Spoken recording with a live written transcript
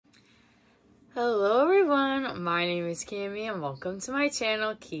Hello everyone, my name is Cami and welcome to my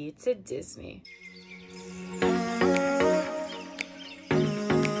channel, Key to Disney.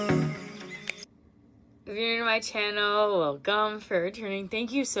 If you're new to my channel, welcome. For returning,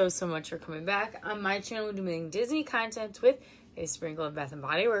 thank you so much for coming back. On my channel, we're doing Disney content with a sprinkle of Bath &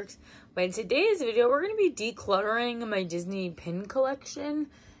 Body Works. But in today's video, we're going to be decluttering my Disney pin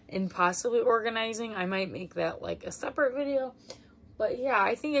collection and possibly organizing. I might make that like a separate video. But yeah,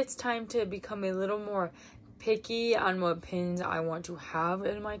 I think it's time to become a little more picky on what pins I want to have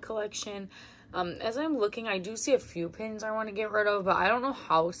in my collection. As I'm looking, I do see a few pins I want to get rid of, but I don't know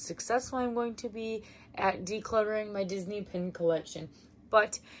how successful I'm going to be at decluttering my Disney pin collection.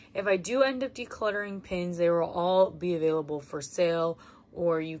 But if I do end up decluttering pins, they will all be available for sale,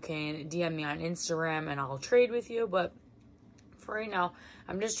 or you can DM me on Instagram and I'll trade with you. But for right now,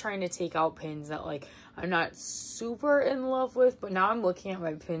 I'm just trying to take out pins that like I'm not super in love with, but now I'm looking at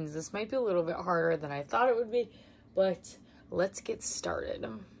my pins. This might be a little bit harder than I thought it would be, but let's get started.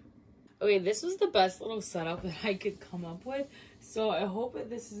 Okay, this was the best little setup that I could come up with, so I hope that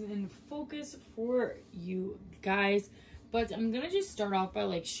this is in focus for you guys. But I'm gonna just start off by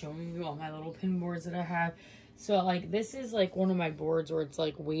like showing you all my little pin boards that I have. So like this is like one of my boards where it's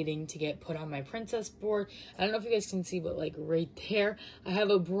like waiting to get put on my princess board. I don't know if you guys can see, but like right there, I have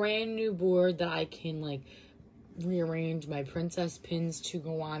a brand new board that I can like rearrange my princess pins to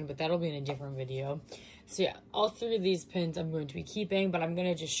go on, but that'll be in a different video. So yeah, all three of these pins I'm going to be keeping, but I'm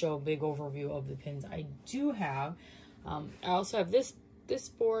gonna just show a big overview of the pins I do have. I also have this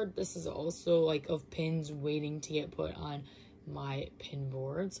board. This is also like of pins waiting to get put on my pin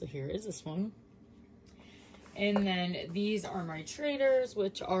board. So here is this one. And then these are my traders,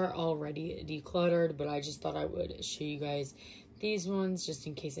 which are already decluttered, but I just thought I would show you guys these ones just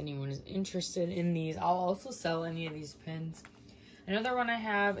in case anyone is interested in these. I'll also sell any of these pins. Another one I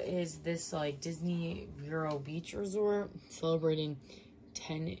have is this like Disney Vero Beach Resort celebrating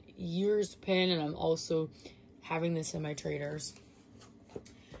 10 years pin, and I'm also having this in my traders.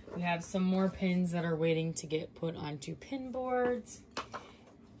 We have some more pins that are waiting to get put onto pin boards.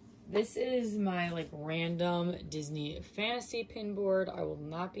 This is my like random Disney fantasy pin board. I will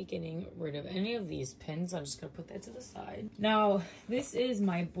not be getting rid of any of these pins. I'm just gonna put that to the side. Now, this is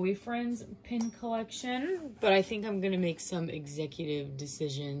my boyfriend's pin collection, but I think I'm gonna make some executive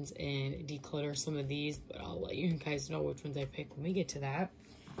decisions and declutter some of these, but I'll let you guys know which ones I pick when we get to that.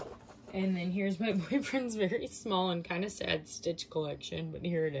 And then here's my boyfriend's very small and kind of sad Stitch collection, but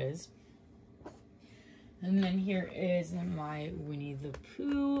here it is. And then here is my Winnie the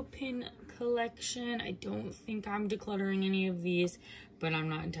Pooh pin collection. I don't think I'm decluttering any of these, but I'm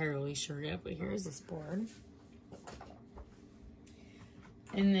not entirely sure yet. But here's this board.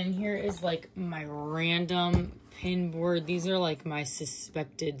 And then here is like my random pin board. These are like my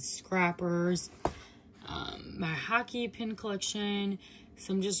suspected scrappers. My hockey pin collection.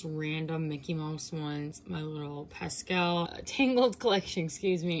 Some just random Mickey Mouse ones, my little Pascal Tangled collection,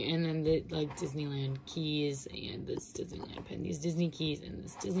 excuse me, and then the like Disneyland keys and this Disneyland pin, these Disney keys and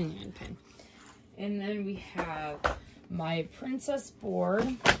this Disneyland pin. And then we have my princess board,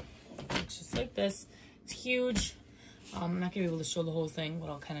 which is like this. It's huge. I'm not gonna be able to show the whole thing, but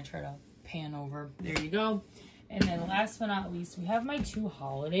I'll kind of try to pan over. There you go. And then last but not least, we have my two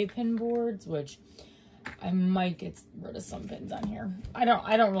holiday pin boards, which I might get rid of some pins on here. I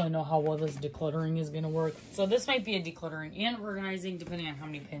don't really know how well this decluttering is going to work. So this might be a decluttering and organizing depending on how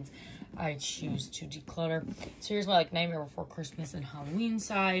many pins I choose to declutter. So here's my like Nightmare Before Christmas and Halloween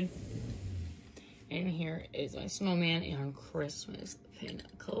side. And here is my snowman and Christmas pin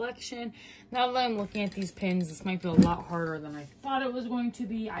collection. Now that I'm looking at these pins, this might be a lot harder than I thought it was going to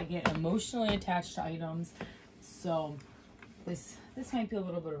be. I get emotionally attached to items. So this might be a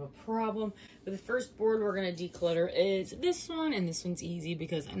little bit of a problem. But the first board we're going to declutter is this one. And this one's easy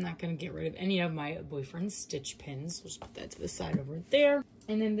because I'm not going to get rid of any of my boyfriend's Stitch pins. We'll just put that to the side over there.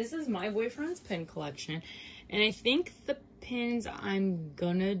 And then this is my boyfriend's pin collection. And I think the pins I'm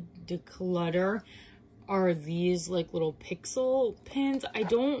going to declutter are these like little pixel pins. I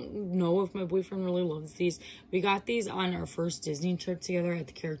don't know if my boyfriend really loves these. We got these on our first Disney trip together at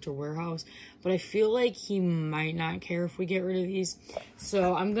the Character Warehouse, but I feel like he might not care if we get rid of these.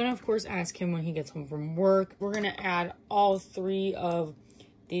 So I'm gonna of course ask him when he gets home from work. We're gonna add all three of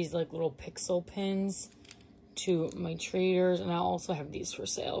these like little pixel pins to my traders, and I'll also have these for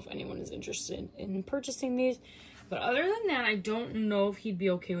sale if anyone is interested in purchasing these. But other than that, I don't know if he'd be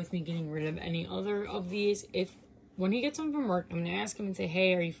okay with me getting rid of any other of these. When he gets home from work, I'm going to ask him and say,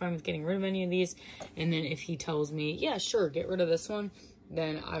 hey, are you fine with getting rid of any of these? And then if he tells me, yeah, sure, get rid of this one,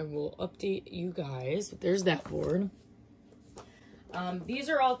 then I will update you guys. There's that board. These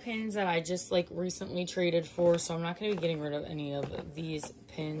are all pins that I just like recently traded for, so I'm not going to be getting rid of any of these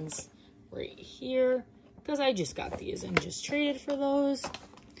pins right here because I just got these and just traded for those.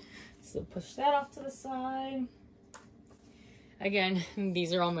 So push that off to the side. Again,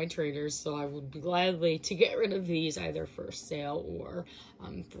 these are all my traders, so I would be gladly to get rid of these either for sale or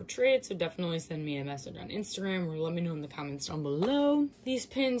for trade. So definitely send me a message on Instagram or let me know in the comments down below. These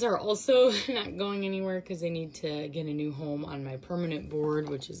pins are also not going anywhere because they need to get a new home on my permanent board,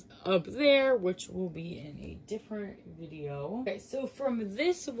 which is up there, which will be in a different video. Okay, so from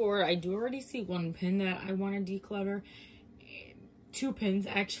this board, I do already see one pin that I want to declutter. Two pins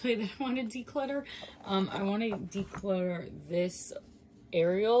actually that I want to declutter. I want to declutter this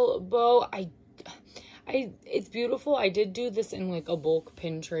aerial bow. It's beautiful. I did do this in like a bulk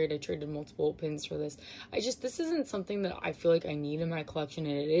pin trade. I traded multiple pins for this. This isn't something that I feel like I need in my collection,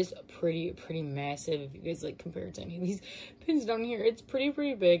 and it is pretty massive. If you guys like compare it to any of these pins down here, it's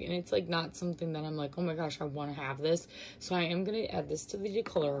pretty big, and it's like not something that I'm like, oh my gosh, I want to have this. So I am gonna add this to the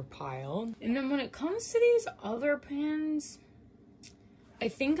declutter pile. And then when it comes to these other pins, I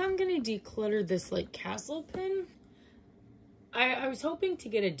think I'm going to declutter this like castle pin. I was hoping to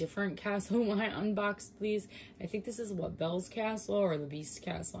get a different castle when I unboxed these. I think this is what, Belle's Castle or the Beast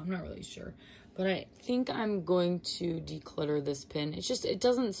Castle. I'm not really sure. But I think I'm going to declutter this pin. It's just, it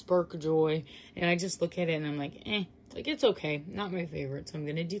doesn't spark joy. And I just look at it and I'm like, like it's okay. Not my favorite. So I'm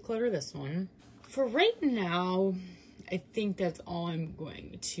going to declutter this one. For right now, I think that's all I'm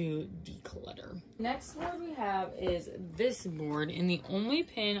going to declutter. Next board we have is this board, and the only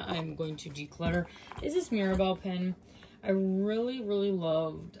pin I'm going to declutter is this Mirabelle pin. I really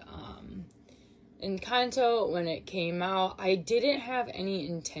loved Encanto when it came out. I didn't have any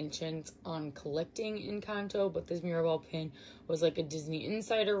intentions on collecting Encanto, but this Mirabelle pin was like a Disney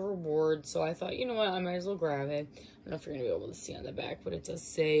Insider reward, so I thought, you know what, I might as well grab it. I don't know if you're going to be able to see on the back, but it does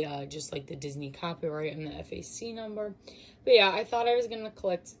say just like the Disney copyright and the FAC number. But yeah, I thought I was going to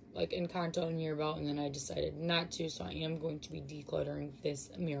collect like Encanto and Mirabelle, and then I decided not to, so I am going to be decluttering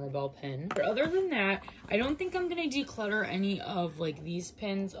this Mirabelle pin. But other than that, I don't think I'm going to declutter any of like these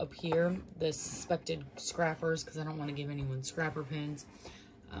pins up here, the suspected scrappers, because I don't want to give anyone scrapper pins.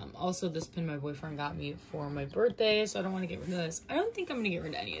 Also, this pin my boyfriend got me for my birthday, so I don't want to get rid of this. I don't think I'm going to get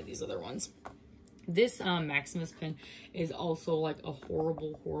rid of any of these other ones. This Maximus pin is also like a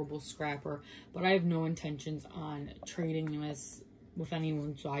horrible scrapper, but I have no intentions on trading this with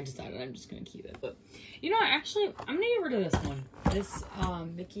anyone, so I decided I'm just going to keep it. But, you know, actually, I'm going to get rid of this one. This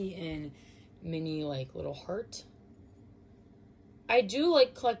Mickey and Minnie, like, little heart. I do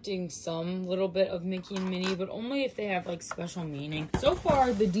like collecting some little bit of Mickey and Minnie, but only if they have, like, special meaning. So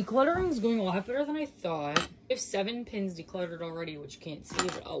far, the decluttering is going a lot better than I thought. I have 7 pins decluttered already, which you can't see,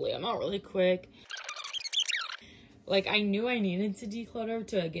 but I'll lay them out really quick. Like, I knew I needed to declutter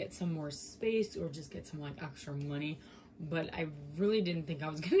to get some more space or just get some, like, extra money. But I really didn't think I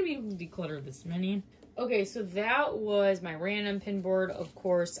was going to be able to declutter this many. Okay, so that was my random pin board. Of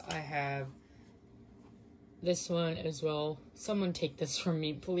course, I have this one as well. Someone take this from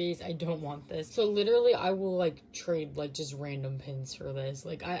me, please. I don't want this. So literally, I will, like, trade, like, just random pins for this.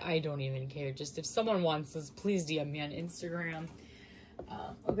 Like, I don't even care. Just if someone wants this, please DM me on Instagram.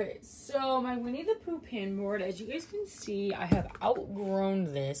 Okay, so my Winnie the Pooh pin board, as you guys can see, I have outgrown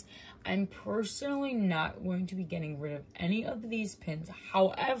this. I'm personally not going to be getting rid of any of these pins.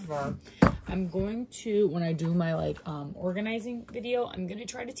 However, I'm going to, when I do my like organizing video, I'm going to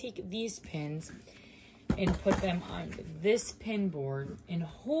try to take these pins and put them on this pin board, and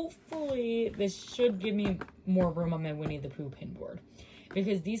hopefully this should give me more room on my Winnie the Pooh pin board,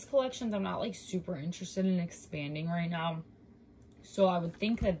 because these collections I'm not like super interested in expanding right now. So I would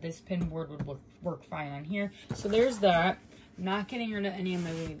think that this pin board would work fine on here. So there's that. Not getting rid of any of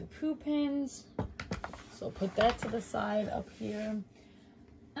my Winnie the Pooh pins. So I'll put that to the side up here.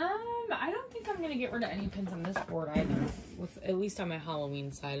 I don't think I'm going to get rid of any pins on this board either. At least on my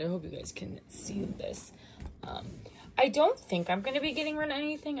Halloween side. I hope you guys can see this. I don't think I'm going to be getting rid of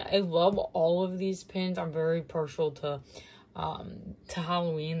anything. I love all of these pins. I'm very partial to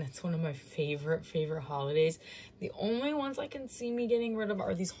Halloween. That's one of my favorite holidays. The only ones I can see me getting rid of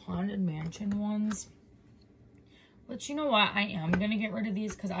are these Haunted Mansion ones. But you know what? I am going to get rid of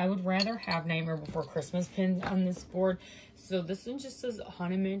these because I would rather have Nightmare Before Christmas pins on this board. So this one just says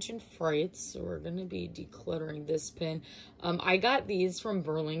Haunted Mansion Frights. So we're going to be decluttering this pin. I got these from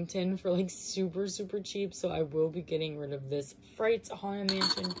Burlington for like super cheap. So I will be getting rid of this Frights Haunted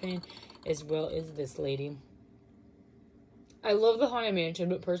Mansion pin as well as this lady. I love the Haunted Mansion,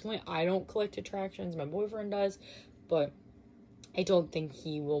 but personally, I don't collect attractions. My boyfriend does, but I don't think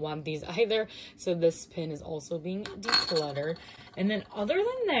he will want these either. So this pin is also being decluttered. And then other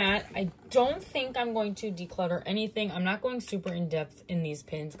than that, I don't think I'm going to declutter anything. I'm not going super in depth in these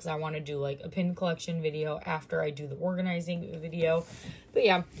pins because I want to do like a pin collection video after I do the organizing video. But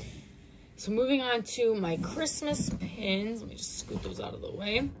yeah, so moving on to my Christmas pins. Let me just scoot those out of the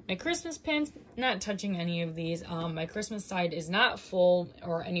way. My Christmas pins, not touching any of these. My Christmas side is not full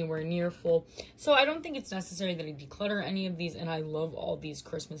or anywhere near full. So I don't think it's necessary that I declutter any of these. And I love all these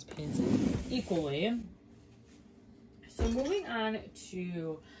Christmas pins equally. So moving on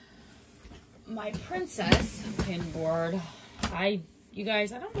to my princess pin board. You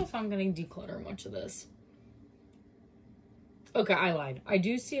guys, I don't know if I'm going to declutter much of this. Okay, I lied. I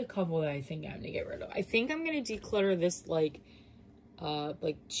do see a couple that I think I'm going to get rid of. I think I'm going to declutter this like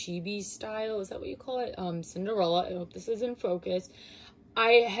chibi style. Is that what you call it? Cinderella. I hope this is in focus.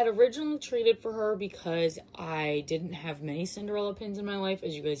 I had originally traded for her because I didn't have many Cinderella pins in my life.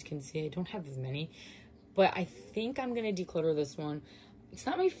 As you guys can see, I don't have as many. But I think I'm going to declutter this one. It's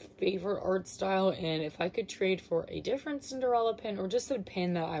not my favorite art style. And if I could trade for a different Cinderella pin or just a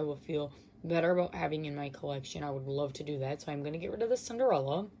pin that I will feel better about having in my collection, I would love to do that. So I'm going to get rid of the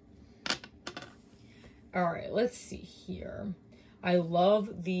Cinderella. All right, let's see here. I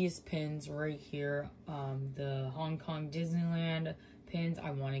love these pins right here. The Hong Kong Disneyland pins.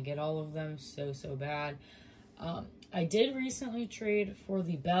 I want to get all of them so bad. I did recently trade for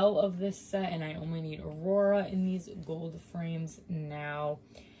the Belle of this set, and I only need Aurora in these gold frames now.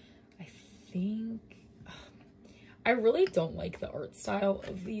 I think... I really don't like the art style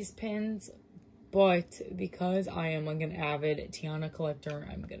of these pins, but because I am like an avid Tiana collector,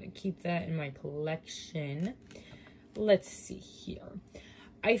 I'm going to keep that in my collection. Let's see here.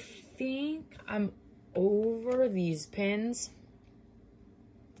 I think I'm over these pins,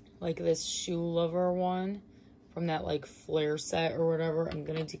 like this Shoe Lover one from that like flare set or whatever. I'm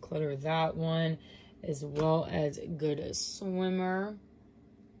gonna declutter that one, as well as Good Swimmer.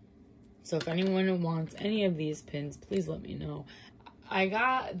 So if anyone wants any of these pins, please let me know. I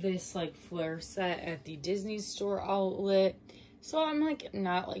got this like flare set at the Disney store outlet, so I'm like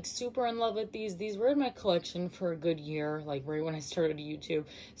not like super in love with these. These were in my collection for a good year, like right when I started YouTube.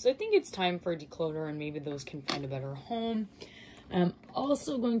 So I think it's time for a declutter, and maybe those can find a better home. I'm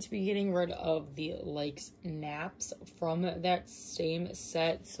also going to be getting rid of the naps from that same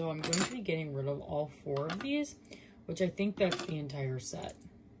set. So I'm going to be getting rid of all 4 of these, which I think that's the entire set.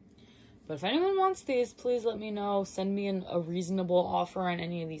 But if anyone wants these, please let me know. Send me a reasonable offer on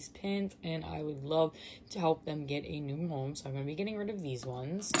any of these pins, and I would love to help them get a new home. So I'm going to be getting rid of these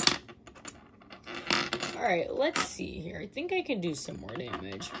ones. All right, let's see here. I think I can do some more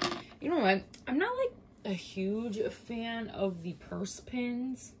damage. You know what? I'm not like a huge fan of the purse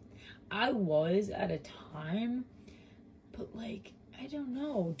pins. I was at a time, but like, I don't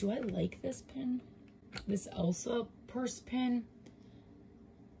know. Do I like this pin? This Elsa purse pin?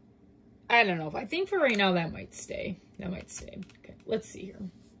 I don't know. I think for right now that might stay. That might stay. Okay, let's see here.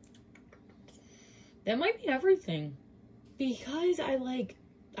 That might be everything. Because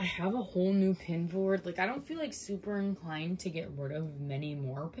I have a whole new pin board. Like, I don't feel like super inclined to get rid of many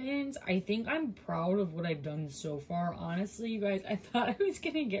more pins. I think I'm proud of what I've done so far. Honestly, you guys, I thought I was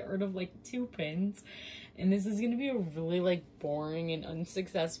gonna get rid of like 2 pins, and this is gonna be a really like boring and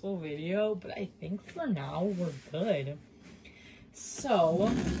unsuccessful video, but I think for now we're good. So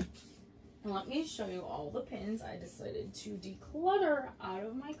let me show you all the pins I decided to declutter out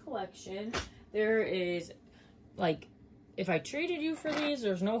of my collection. There is like, if I traded you for these,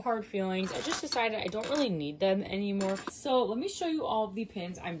 there's no hard feelings. I just decided I don't really need them anymore. So let me show you all of the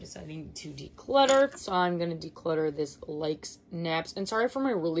pins I'm deciding to declutter. So I'm going to declutter this naps. And sorry for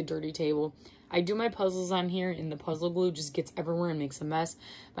my really dirty table. I do my puzzles on here, and the puzzle glue just gets everywhere and makes a mess.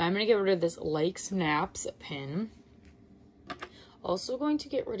 But I'm going to get rid of this naps pin. Also going to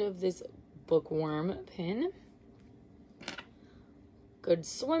get rid of this bookworm pin. Good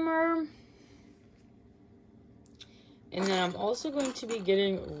Swimmer. And then I'm also going to be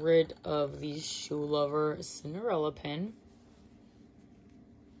getting rid of the Shoe Lover Cinderella pin.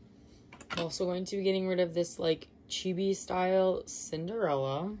 I'm also going to be getting rid of this like chibi style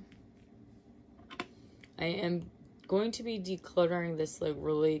Cinderella. I am going to be decluttering this like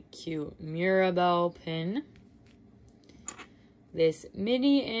really cute Mirabelle pin. This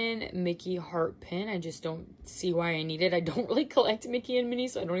Minnie and Mickey heart pin. I just don't see why I need it. I don't really collect Mickey and Minnie,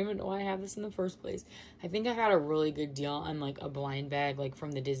 so I don't even know why I have this in the first place. I think I got a really good deal on like a blind bag, like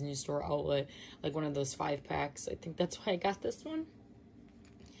from the Disney store outlet, like one of those 5-packs. I think that's why I got this one.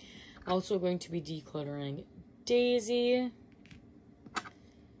 Also going to be decluttering Daisy,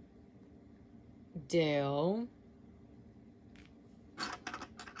 Dale,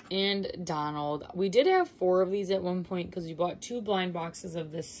 and Donald. We did have 4 of these at one point because we bought 2 blind boxes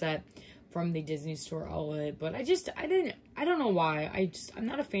of this set from the Disney Store outlet, but I don't know why. I'm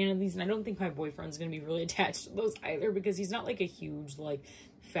not a fan of these, and I don't think my boyfriend's gonna be really attached to those either because he's not like a huge like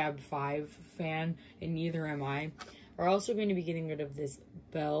Fab 5 fan, and neither am I. We're also going to be getting rid of this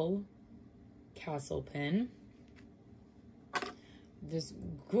Belle Castle pin. This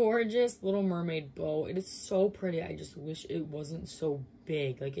gorgeous Little Mermaid bow. It is so pretty. I just wish it wasn't so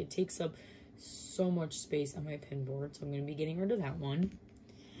big. Like, it takes up so much space on my pin board, so I'm going to be getting rid of that one.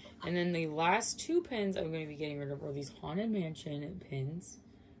 And then the last 2 pins I'm going to be getting rid of are these Haunted Mansion pins.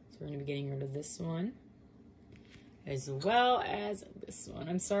 So we're going to be getting rid of this one, as well as this one.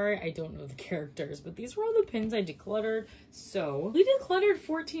 I'm sorry, I don't know the characters, but these were all the pins I decluttered. So we decluttered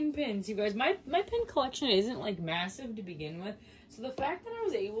 14 pins, you guys. My pin collection isn't like massive to begin with. So the fact that I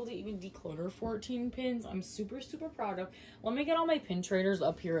was able to even declutter 14 pins, I'm super, super proud of. Let me get all my pin traders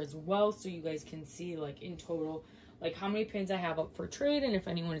up here as well so you guys can see like in total like how many pins I have up for trade, and if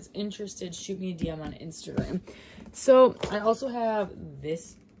anyone is interested, shoot me a DM on Instagram. So I also have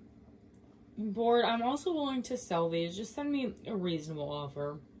this board. I'm also willing to sell these. Just send me a reasonable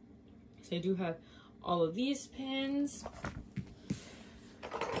offer. So I do have all of these pins.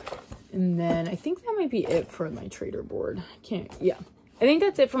 And then I think that might be it for my trader board. I think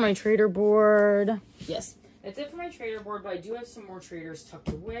that's it for my trader board. Yes, that's it for my trader board, but I do have some more traders tucked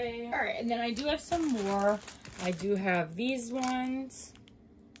away. All right, and then I do have some more. I do have these ones.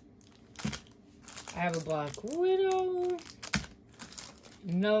 I have a Black Widow.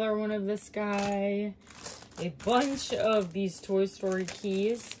 Another one of this guy. A bunch of these Toy Story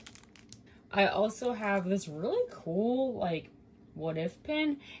keys. I also have this really cool, like, what if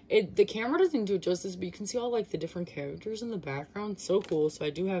pin. The camera doesn't do it justice, but you can see all like the different characters in the background. So cool. So I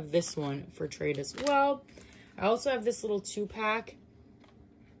do have this one for trade as well. I also have this little 2-pack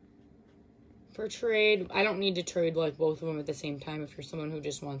for trade. I don't need to trade like both of them at the same time. If you're someone who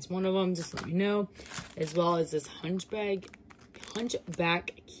just wants one of them, just let me know. As well as this hunchback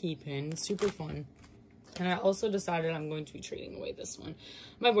key pin. Super fun. And I also decided I'm going to be trading away this one.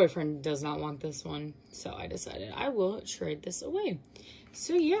 My boyfriend does not want this one, so I decided I will trade this away.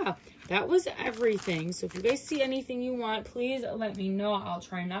 So yeah, that was everything. So if you guys see anything you want, please let me know. I'll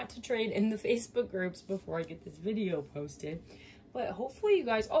try not to trade in the Facebook groups before I get this video posted. But hopefully you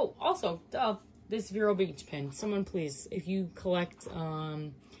guys... Oh, also, this Vero Beach pin. Someone please, if you collect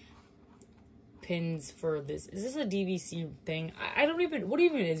pins for this, is this a DVC thing? I don't even... What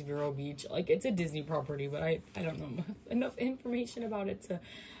even is Vero Beach? Like, it's a Disney property, but I don't know enough information about it to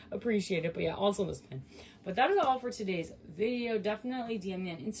appreciate it. But yeah, also this pin. But that is all for today's video. Definitely DM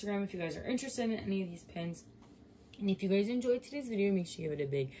me on Instagram if you guys are interested in any of these pins. And if you guys enjoyed today's video, make sure you give it a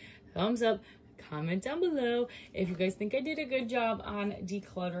big thumbs up. Comment down below if you guys think I did a good job on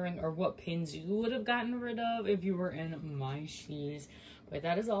decluttering, or what pins you would have gotten rid of if you were in my shoes. But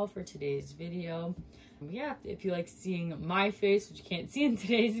that is all for today's video. Yeah, if you like seeing my face, which you can't see in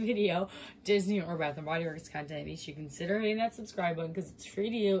today's video, Disney or Bath & Body Works content, you should consider hitting that subscribe button because it's free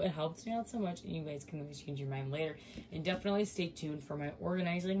to you. It helps me out so much, and you guys can always change your mind later. And definitely stay tuned for my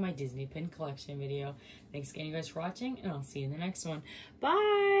organizing my Disney pin collection video. Thanks again, you guys, for watching, and I'll see you in the next one.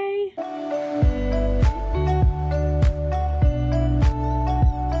 Bye!